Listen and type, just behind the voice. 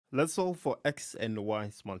Let's solve for x and y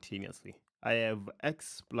simultaneously. I have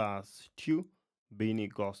x plus 2 being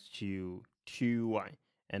equals to 2y.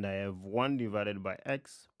 And I have 1 divided by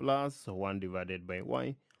x plus 1 divided by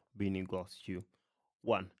y being equals to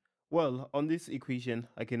 1. Well, on this equation,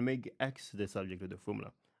 I can make x the subject of the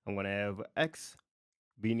formula. I'm going to have x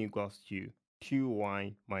being equals to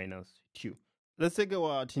 2y minus 2. Let's take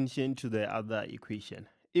our attention to the other equation.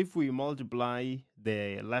 If we multiply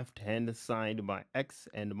the left-hand side by x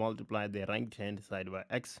and multiply the right-hand side by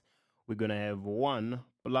x, we're going to have 1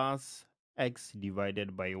 plus x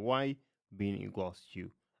divided by y being equals to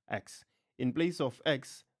x. In place of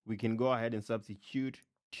x, we can go ahead and substitute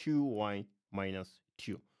 2y minus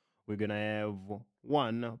 2. We're going to have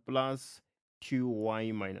 1 plus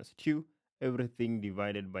 2y minus 2, everything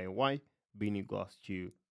divided by y being equals to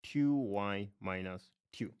 2y minus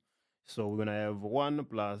 2. So we're going to have 1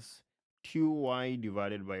 plus 2y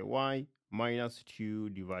divided by y minus 2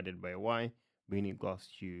 divided by y being equals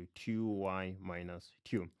to 2y minus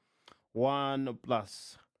 2. 1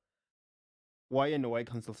 plus y and y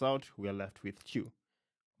cancels out, we are left with 2.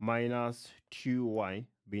 Minus 2y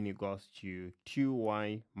being equals to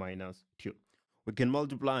 2y minus 2. We can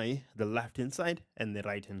multiply the left-hand side and the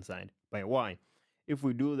right-hand side by y. If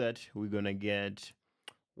we do that, we're going to get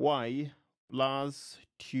y plus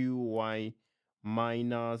 2y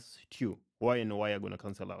minus 2. Y and y are going to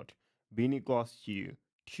cancel out, being equals to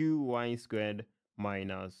 2y squared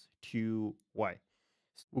minus 2y.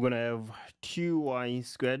 We're going to have 2y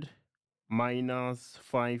squared minus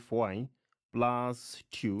 5y plus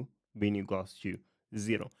 2 being equals to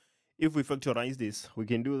 0. If we factorize this, we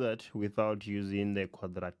can do that without using the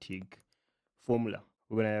quadratic formula.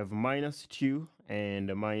 We're going to have minus 2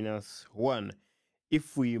 and minus 1.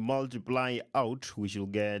 If we multiply out, we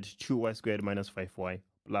should get 2y squared minus 5y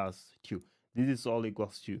plus 2. This is all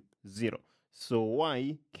equals to 0. So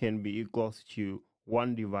y can be equals to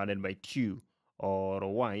 1 divided by 2,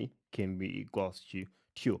 or y can be equals to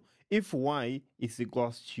 2. If y is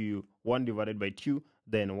equals to 1 divided by 2,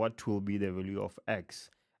 then what will be the value of x?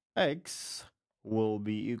 X will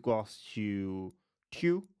be equals to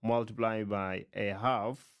 2 multiplied by a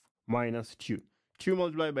half minus 2. 2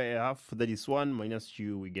 multiplied by a half, that is 1, minus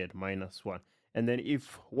 2, we get minus 1. And then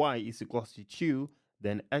if y is equals to 2,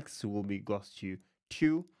 then x will be equals to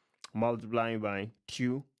 2 multiplied by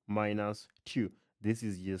 2 minus 2. This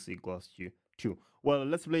is just equals to 2. Well,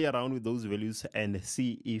 let's play around with those values and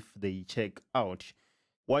see if they check out.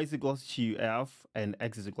 Y is equals to a half and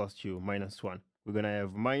x is equals to minus 1. We're going to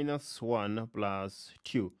have minus 1 plus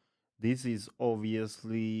 2. This is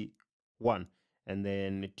obviously 1. And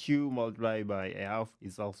then 2 multiplied by a half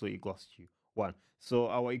is also equals to 1. So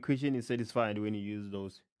our equation is satisfied when you use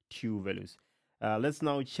those two values. Let's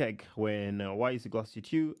now check when y is equals to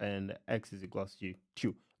 2 and x is equals to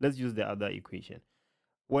 2. Let's use the other equation.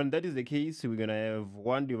 When that is the case, we're going to have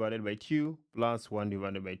 1 divided by 2 plus 1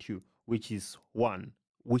 divided by 2, which is 1,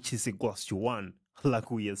 which is equals to 1, like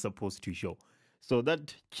we are supposed to show. So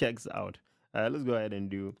that checks out. Let's go ahead and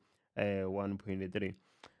do 1.3.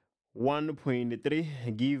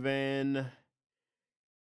 1.3 given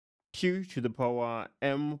 2 to the power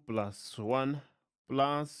m plus 1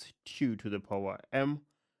 plus 2 to the power m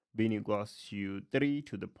being equals to 3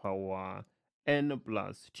 to the power n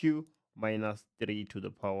plus 2 minus 3 to the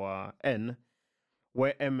power n,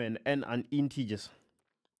 where m and n are integers.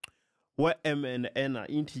 Where m and n are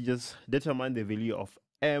integers, determine the value of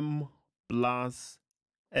m plus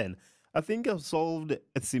n. I think I've solved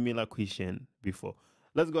a similar question before.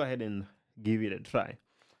 Let's go ahead and give it a try.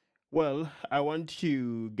 Well, I want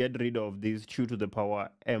to get rid of this 2 to the power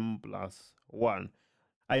m plus 1.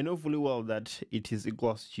 I know fully well that it is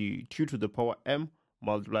equals to 2 to the power m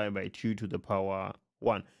multiplied by 2 to the power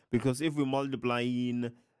 1. Because if we multiply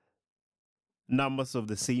in numbers of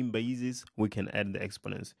the same basis, we can add the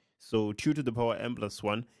exponents. So 2 to the power m plus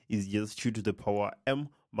 1 is just 2 to the power m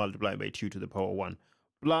multiplied by 2 to the power 1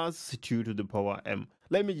 plus 2 to the power m.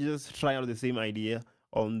 Let me just try out the same idea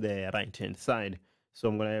on the right hand side. So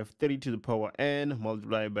I'm going to have 3 to the power n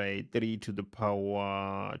multiplied by 3 to the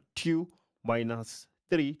power 2 minus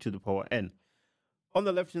 3 to the power n. On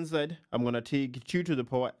the left hand side, I'm going to take 2 to the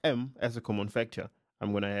power m as a common factor.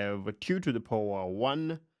 I'm going to have 2 to the power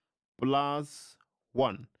 1 plus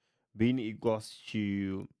 1 being equals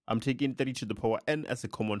to, I'm taking 3 to the power n as a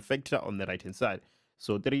common factor on the right hand side.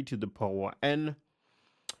 So 3 to the power n,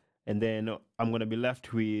 and then I'm going to be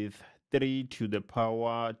left with 3 to the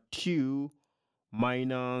power 2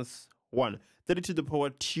 minus 1. 3 to the power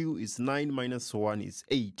 2 is 9 minus 1 is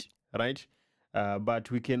 8, right? But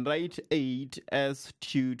we can write 8 as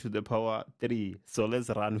 2 to the power 3. So let's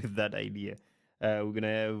run with that idea. we're going to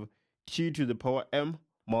have 2 to the power m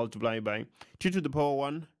multiplied by 2 to the power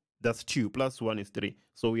 1, that's 2, plus 1 is 3.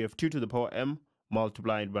 So we have 2 to the power m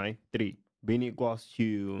multiplied by 3, being equals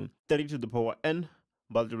to 3 to the power n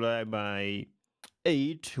multiplied by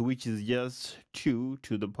 8, which is just 2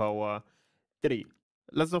 to the power 3.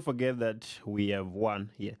 Let's not forget that we have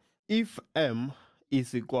 1 here. If m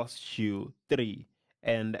is equals to 3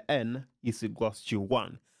 and n is equals to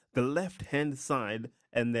 1, the left hand side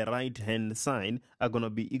and the right hand side are going to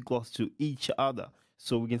be equals to each other.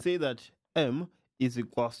 So we can say that m is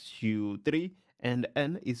equals to 3 and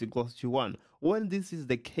n is equals to 1. When this is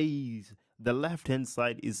the case, the left hand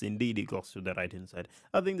side is indeed equals to the right hand side.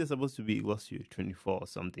 I think they're supposed to be equals to 24 or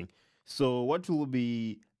something. So what will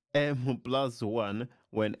be m plus 1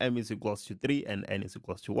 when m is equals to 3 and n is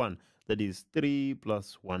equals to 1? That is 3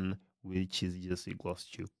 plus 1, which is just equals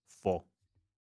to 4.